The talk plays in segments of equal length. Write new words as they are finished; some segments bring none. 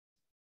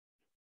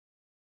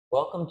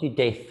Welcome to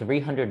day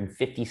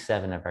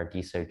 357 of our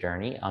Deso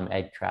journey. I'm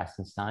Ed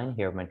Krasenstein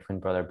here with my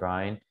twin brother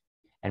Brian.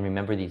 And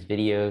remember, these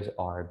videos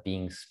are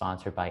being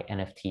sponsored by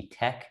NFT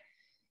Tech.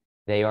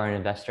 They are an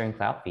investor in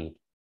CloudFeed.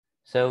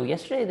 So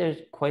yesterday, there's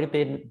quite a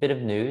bit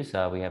of news.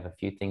 We have a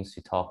few things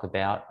to talk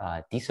about.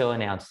 Deso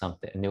announced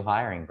something, new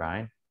hiring,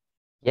 Brian.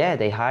 Yeah,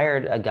 they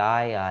hired a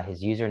guy.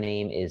 His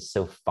username is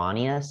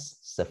Sophonius.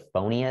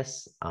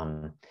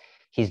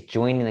 He's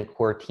joining the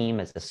core team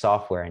as a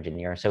software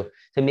engineer. So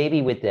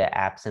maybe with the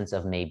absence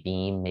of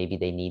Maybeam, maybe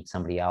they need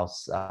somebody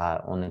else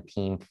on the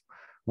team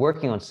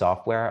working on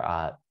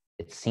software.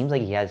 It seems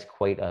like he has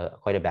quite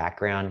a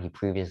background. He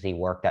previously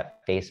worked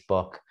at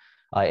Facebook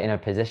in a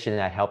position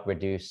that helped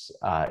reduce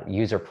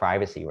user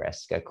privacy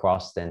risk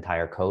across the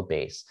entire code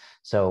base.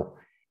 So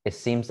it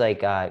seems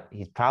like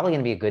he's probably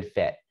going to be a good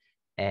fit.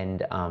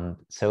 And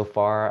so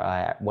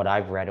far, what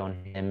I've read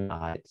on him,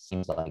 it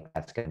seems like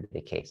that's going to be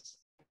the case.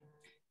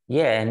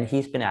 Yeah, and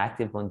he's been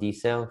active on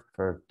Deso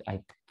for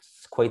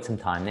quite some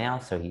time now.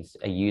 So he's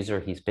a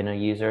user, he's been a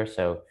user.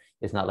 So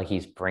it's not like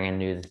he's brand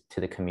new to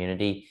the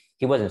community.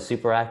 He wasn't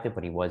super active,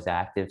 but he was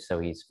active. So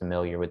he's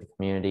familiar with the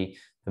community,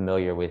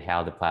 familiar with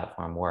how the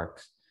platform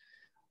works.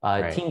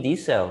 Right. Team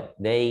Deso,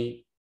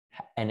 they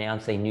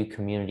announced a new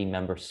community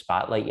member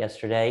spotlight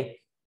yesterday.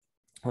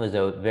 It was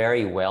a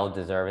very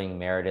well-deserving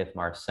Meredith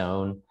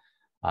Marcone.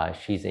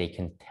 She's a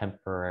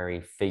contemporary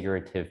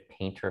figurative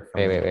painter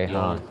from New Wait,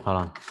 Zealand. hold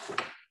on.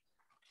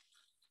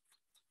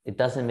 It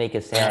doesn't make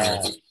a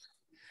sound.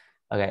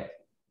 Okay,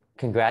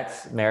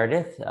 congrats,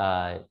 Meredith.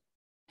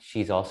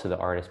 She's also the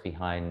artist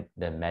behind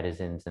the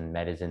Medizins and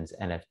Medizins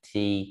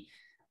NFT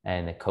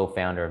and the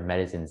co-founder of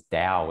Medizins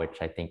DAO, which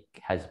I think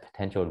has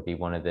potential to be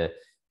one of the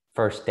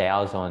first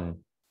DAOs on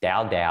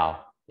DAO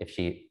if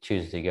she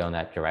chooses to go in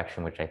that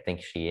direction, which I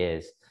think she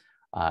is.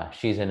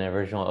 She's an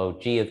original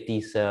OG of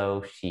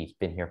Deso. She's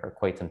been here for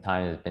quite some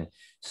time, has been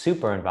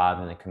super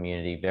involved in the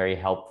community, very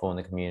helpful in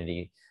the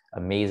community,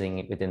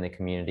 amazing within the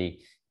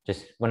community.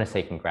 Just want to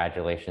say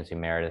congratulations to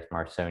Meredith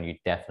Marcone. You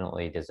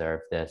definitely deserve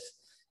this.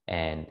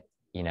 And,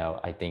 you know,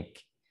 I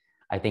think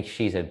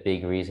she's a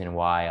big reason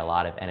why a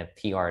lot of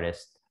NFT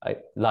artists, a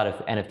lot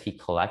of NFT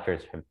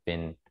collectors have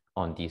been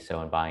on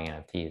Deso and buying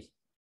NFTs.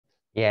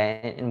 Yeah,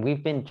 and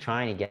we've been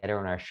trying to get her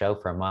on our show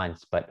for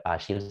months, but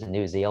she lives in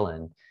New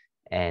Zealand,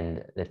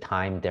 and the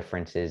time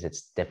differences,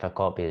 it's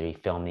difficult because we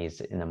film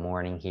these in the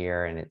morning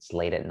here and it's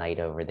late at night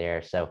over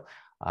there. So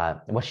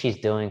what she's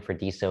doing for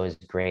Deso is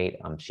great.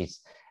 She's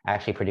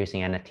actually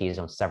producing NFTs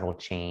on several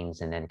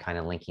chains and then kind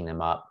of linking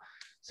them up.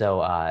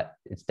 So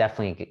it's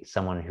definitely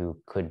someone who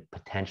could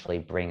potentially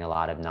bring a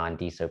lot of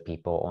non-Deso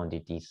people onto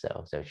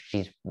Deso. So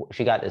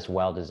she got this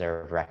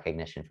well-deserved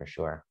recognition for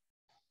sure.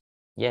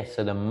 Yeah,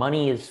 so the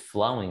money is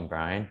flowing,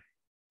 Brian.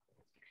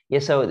 Yeah,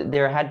 so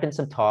there had been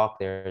some talk.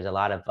 There's a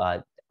lot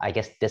of, I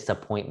guess,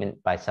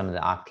 disappointment by some of the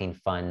Octane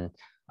Fund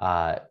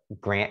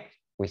grant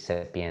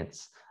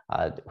recipients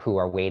who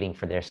are waiting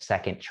for their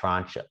second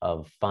tranche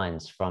of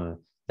funds from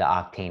the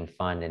Octane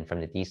Fund and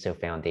from the Deso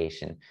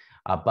Foundation.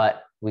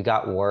 But we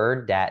got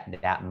word that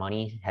that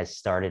money has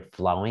started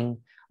flowing.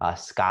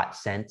 Scott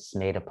Sense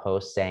made a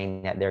post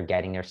saying that they're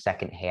getting their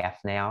second half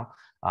now.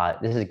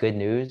 This is good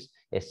news.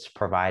 It's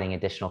providing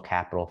additional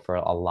capital for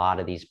a lot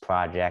of these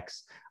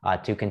projects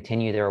to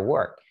continue their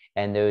work.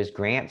 And those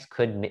grants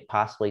could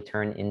possibly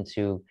turn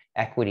into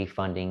equity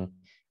funding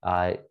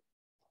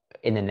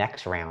in the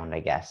next round,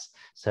 I guess.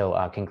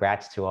 So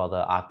congrats to all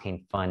the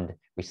Octane Fund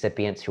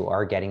recipients who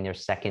are getting their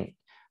second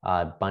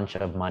bunch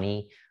of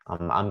money.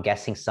 I'm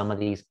guessing some of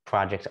these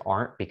projects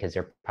aren't because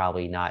they're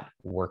probably not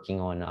working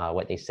on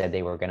what they said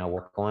they were going to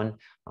work on.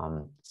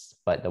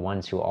 But the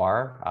ones who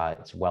are,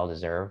 it's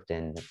well-deserved,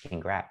 and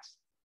congrats.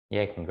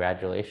 Yeah,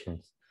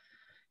 congratulations.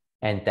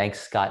 And thanks,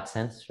 Scott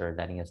Sense, for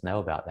letting us know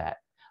about that.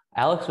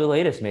 Alex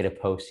Villegas made a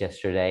post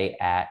yesterday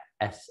at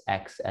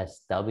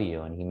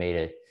SXSW,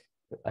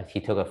 and he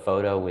took a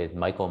photo with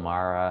Michael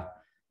Mara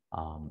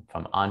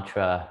from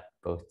Entra,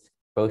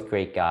 both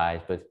great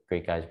guys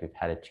we've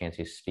had a chance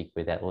to speak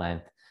with at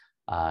length.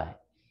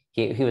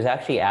 He was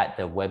actually at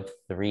the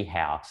Web3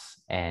 house,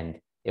 and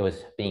it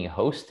was being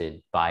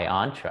hosted by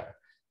Entra.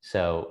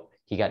 So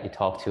he got to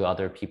talk to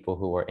other people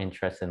who were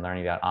interested in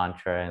learning about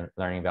Entra and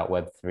learning about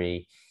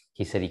Web3.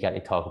 He said he got to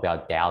talk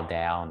about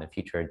DAO and the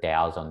future of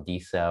DAOs on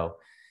Deso.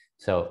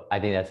 So I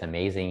think that's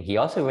amazing. He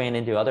also ran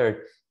into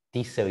other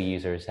Deso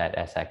users at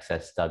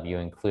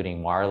SXSW,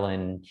 including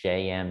Marlon,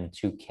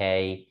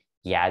 JM2K,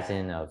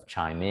 Yazin of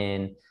Chime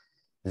In,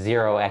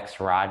 0x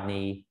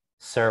Rodney,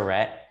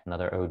 Surret,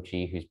 another OG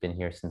who's been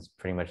here since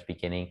pretty much the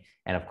beginning,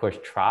 and of course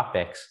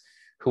Tropics,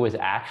 who was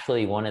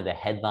actually one of the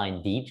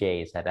headline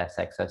DJs at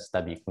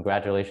SXSW.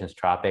 Congratulations,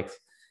 Tropics.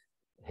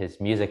 His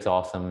music's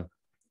awesome.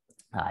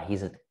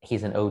 He's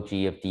an OG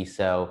of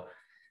Deso.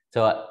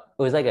 So it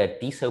was like a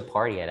Deso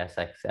party at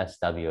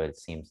SXSW, it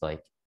seems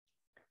like.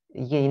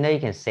 Yeah, you know, you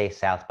can say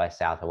South by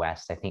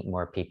Southwest. I think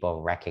more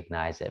people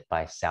recognize it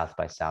by South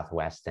by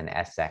Southwest than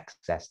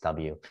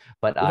SXSW.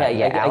 But Yeah,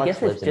 yeah, I Alex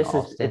guess lives in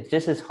Austin. it's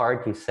just as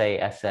hard to say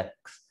SX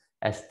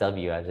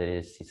SW as it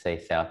is to say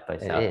South by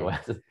It is.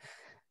 Southwest.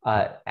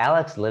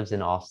 Alex lives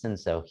in Austin,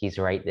 so he's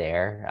right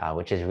there,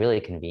 which is really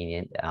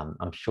convenient.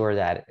 I'm sure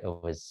that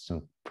it was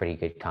some pretty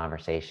good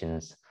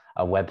conversations.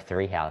 A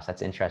Web3 house,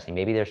 that's interesting.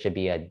 Maybe there should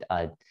be a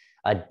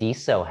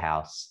Deso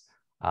house.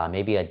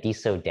 Maybe a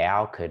Deso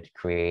DAO could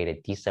create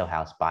a Deso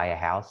house, buy a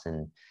house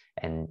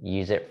and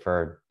use it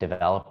for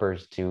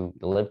developers to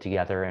live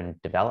together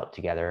and develop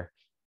together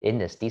in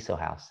this Deso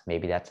house.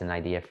 Maybe that's an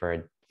idea for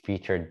a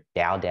future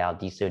DAO,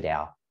 Deso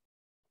DAO.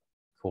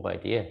 Cool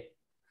idea.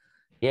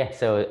 Yeah,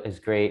 so it was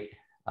great.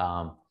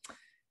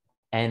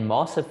 And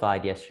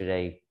Mossified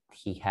yesterday,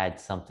 he had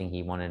something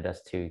he wanted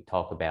us to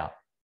talk about.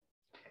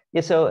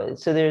 Yeah, so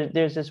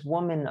there's this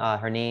woman,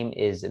 her name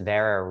is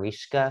Vera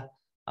Rishka,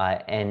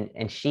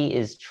 and she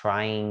is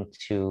trying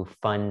to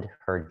fund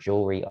her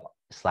jewelry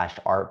slash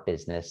art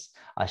business.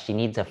 She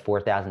needs a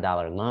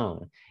 $4,000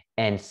 loan.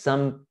 And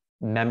some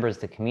members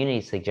of the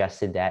community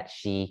suggested that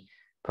she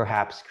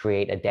perhaps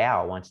create a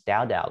DAO once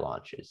DAO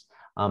launches.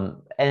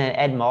 And then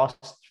Ed Moss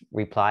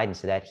replied and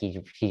said that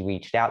he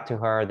reached out to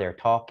her, they're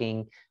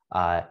talking,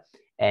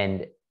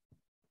 and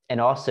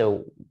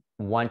also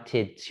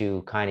wanted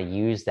to kind of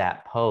use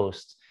that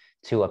post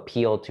to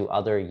appeal to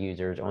other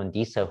users on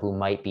Deso who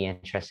might be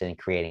interested in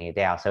creating a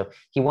DAO. So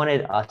he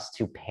wanted us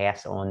to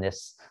pass on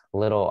this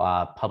little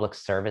public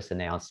service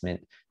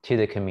announcement to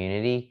the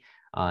community.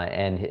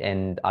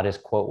 And I'll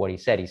just quote what he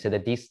said. He said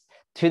that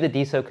to the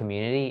Deso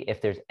community,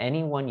 if there's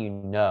anyone you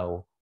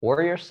know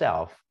or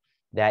yourself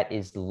that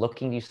is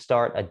looking to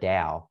start a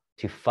DAO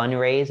to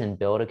fundraise and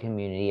build a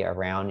community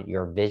around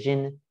your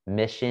vision,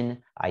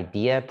 mission,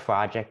 idea,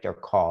 project, or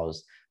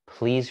cause,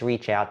 please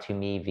reach out to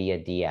me via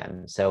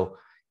DM. So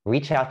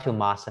reach out to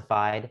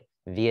Mossified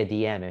via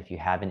DM if you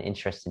have an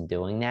interest in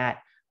doing that.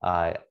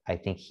 I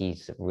think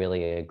he's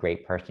really a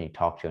great person to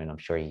talk to, and I'm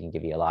sure he can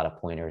give you a lot of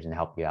pointers and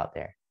help you out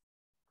there.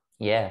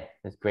 Yeah,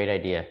 that's a great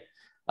idea.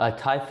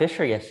 Ty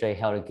Fisher yesterday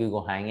held a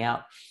Google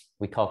Hangout.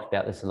 We talked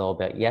about this a little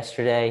bit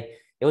yesterday.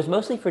 It was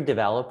mostly for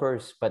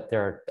developers, but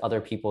there are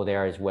other people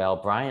there as well.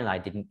 Brian and I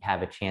didn't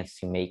have a chance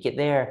to make it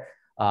there.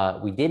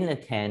 We didn't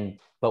attend,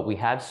 but we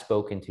have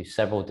spoken to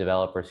several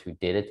developers who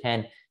did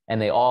attend,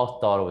 and they all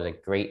thought it was a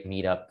great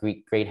meetup,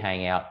 great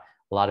hangout,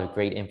 a lot of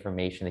great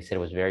information. They said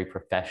it was very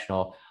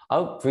professional.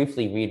 I'll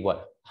briefly read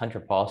what Hunter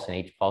Paulson,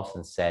 H.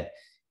 Paulson said,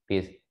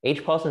 because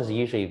H. Paulson is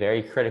usually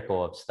very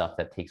critical of stuff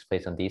that takes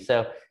place on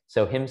Deso.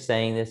 So him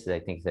saying this, I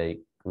think, is a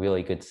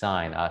really good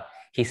sign.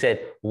 He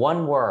said,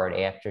 one word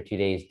after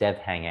today's dev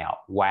hangout,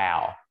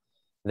 wow.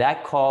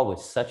 That call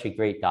was such a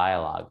great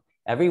dialogue.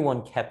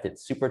 Everyone kept it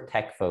super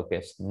tech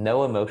focused,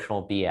 no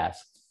emotional BS.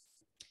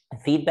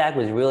 Feedback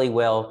was really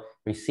well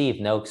received,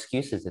 no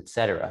excuses,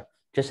 etc.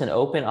 Just an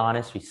open,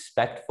 honest,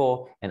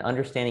 respectful, and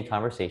understanding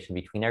conversation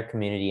between our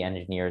community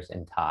engineers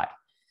and Ty.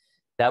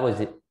 That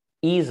was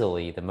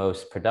easily the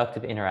most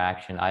productive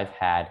interaction I've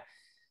had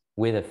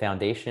with a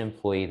foundation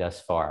employee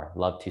thus far.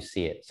 Love to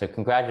see it. So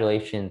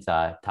congratulations,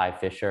 Ty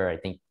Fisher. I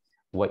think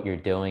what you're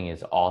doing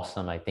is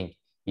awesome. I think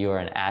you are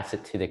an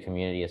asset to the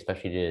community,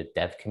 especially to the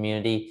dev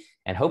community.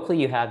 And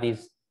hopefully you have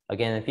these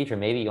again in the future,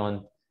 maybe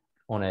on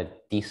a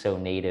Deso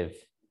native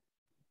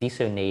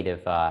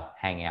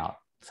hangout,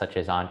 such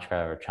as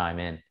Entra or Chime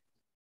In.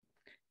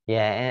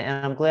 Yeah,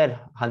 and I'm glad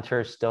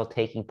Hunter's still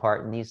taking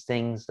part in these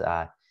things.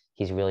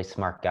 He's a really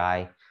smart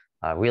guy,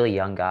 really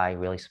young guy,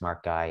 really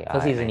smart guy.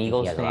 Plus he's an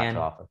Eagles he fan.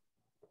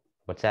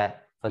 What's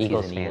that? Plus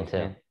Eagles fan too.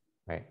 fan.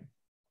 Right.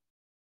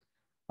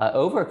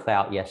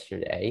 Overcloud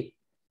yesterday,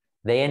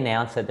 they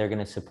announced that they're going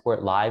to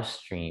support live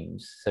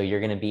streams. So you're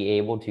going to be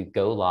able to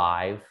go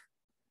live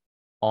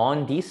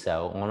on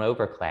Deso, on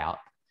Overcloud,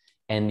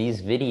 and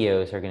these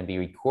videos are going to be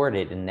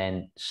recorded and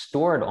then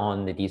stored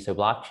on the Deso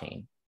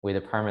blockchain with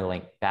a permanent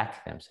link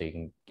back to them so you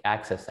can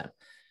access them.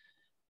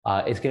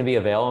 It's going to be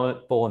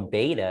available in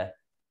beta,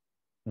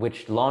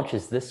 which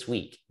launches this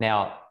week.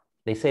 Now,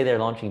 they say they're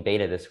launching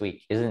beta this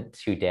week. Isn't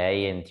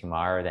today and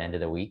tomorrow the end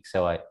of the week?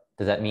 So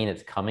does that mean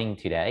it's coming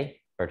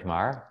today or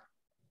tomorrow?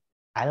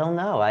 I don't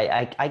know.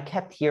 I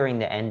kept hearing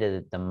the end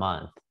of the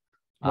month.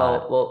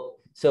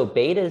 So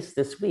beta's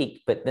this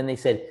week, but then they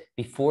said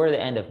before the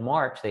end of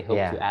March, they hope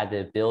to add the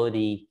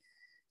ability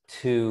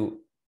to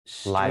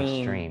live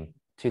stream,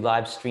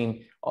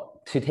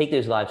 to take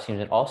those live streams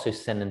and also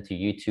send them to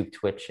YouTube,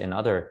 Twitch, and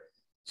other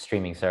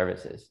streaming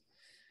services.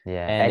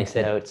 Yeah, and they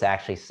said notes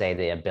actually say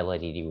the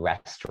ability to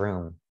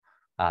restroom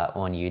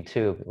on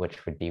YouTube,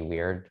 which would be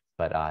weird,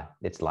 but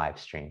it's live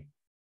stream.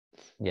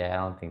 Yeah, I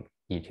don't think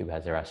YouTube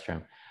has a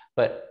restroom.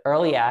 But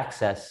early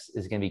access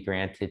is going to be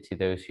granted to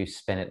those who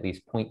spend at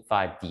least 0.5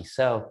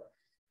 Deso.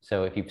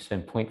 So if you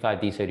spend 0.5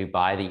 Deso to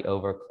buy the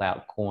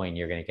Overcloud coin,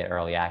 you're going to get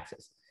early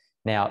access.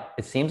 Now,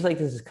 it seems like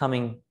this is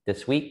coming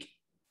this week,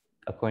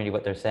 according to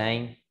what they're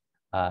saying.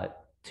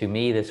 To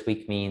me, this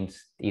week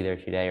means either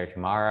today or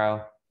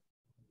tomorrow.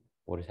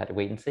 We'll just have to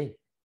wait and see.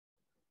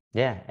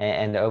 Yeah,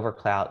 and the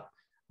Overcloud,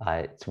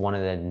 it's one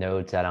of the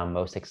nodes that I'm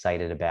most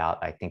excited about.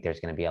 I think there's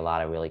going to be a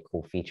lot of really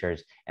cool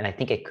features, and I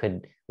think it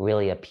could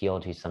really appeal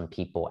to some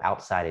people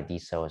outside of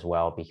Deso as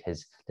well,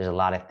 because there's a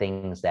lot of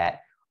things that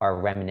are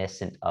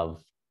reminiscent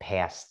of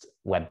past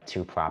Web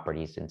 2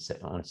 properties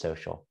on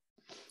social.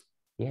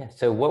 Yeah.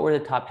 So what were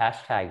the top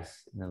hashtags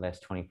in the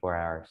last 24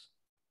 hours?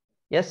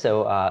 Yeah,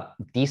 so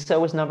Deso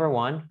was number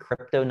 1,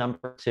 crypto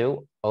number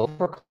 2,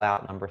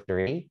 overcloud number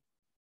 3,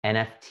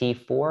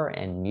 NFT 4,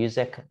 and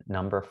music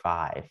number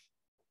 5.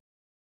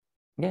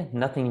 Yeah,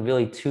 nothing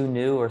really too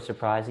new or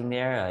surprising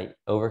there.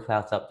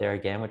 Overcloud's up there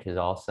again, which is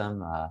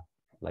awesome.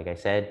 Like I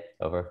said,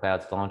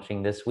 Overcloud's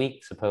launching this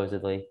week,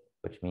 supposedly,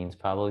 which means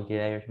probably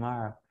today or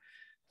tomorrow.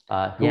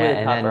 Who Yeah, were the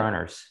and top then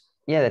earners?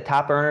 yeah, the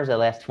top earners the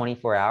last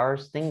 24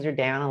 hours, things are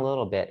down a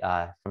little bit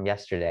from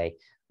yesterday,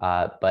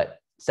 but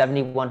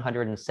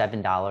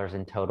 $7,107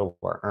 in total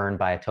were earned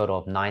by a total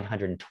of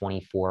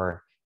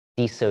 924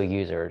 Deso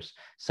users.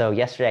 So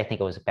yesterday, I think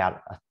it was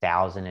about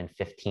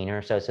 1,015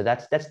 or so. So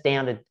that's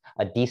down to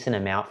a decent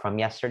amount from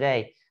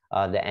yesterday.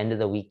 The end of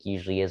the week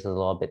usually is a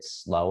little bit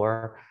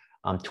slower.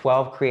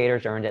 12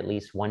 creators earned at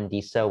least one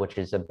Deso, which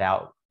is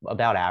about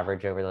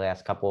average over the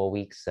last couple of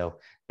weeks. So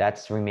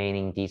that's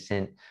remaining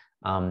decent.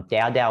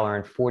 Dow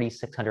earned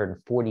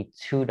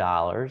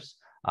 $4,642,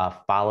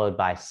 followed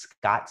by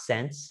Scott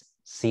Sense,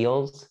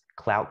 Seals,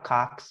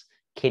 Cloutcox,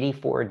 Kitty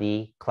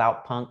 4D,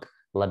 Cloutpunk,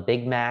 La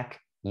Big Mac,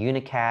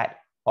 Unicat,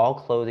 All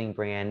Clothing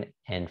Brand,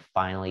 and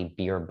finally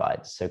Beer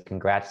Buds. So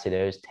congrats to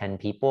those 10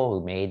 people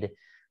who made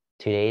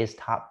today's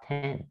top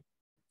 10.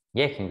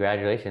 Yeah,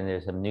 congratulations.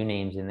 There's some new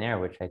names in there,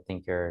 which I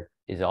think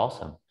is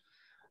awesome.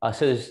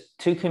 So there's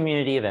 2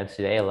 community events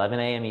today. 11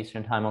 a.m.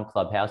 Eastern time on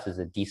Clubhouse is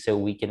a Deso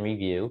Week in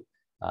Review.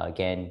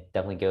 Again,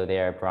 definitely go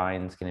there.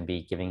 Brian's going to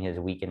be giving his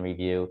week in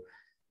review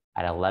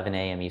at 11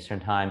 a.m. Eastern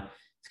time.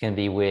 It's going to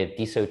be with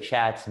Deso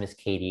Chats, Miss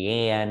Katie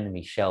Ann,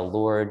 Michelle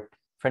Lord,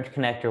 French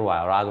Connector,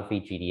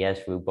 Wildography,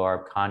 GDS,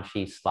 Rhubarb,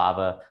 Conchi,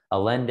 Slava,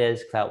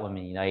 Alendez, Clout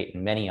Women Unite,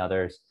 and many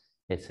others.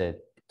 It's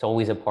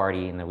always a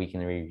party in the week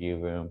in the review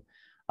room.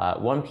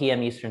 1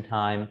 p.m. Eastern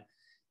time,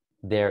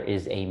 there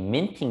is a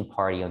minting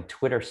party on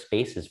Twitter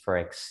Spaces for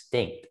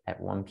Extinct at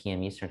 1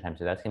 p.m. Eastern time.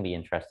 So that's going to be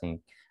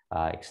interesting.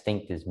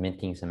 Extinct is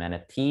minting some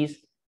NFTs,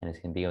 and it's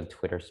going to be on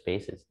Twitter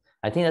Spaces.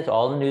 I think that's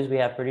all the news we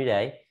have for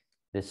today,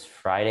 this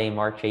Friday,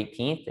 March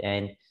 18th.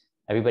 And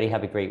everybody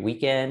have a great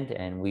weekend,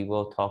 and we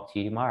will talk to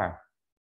you tomorrow.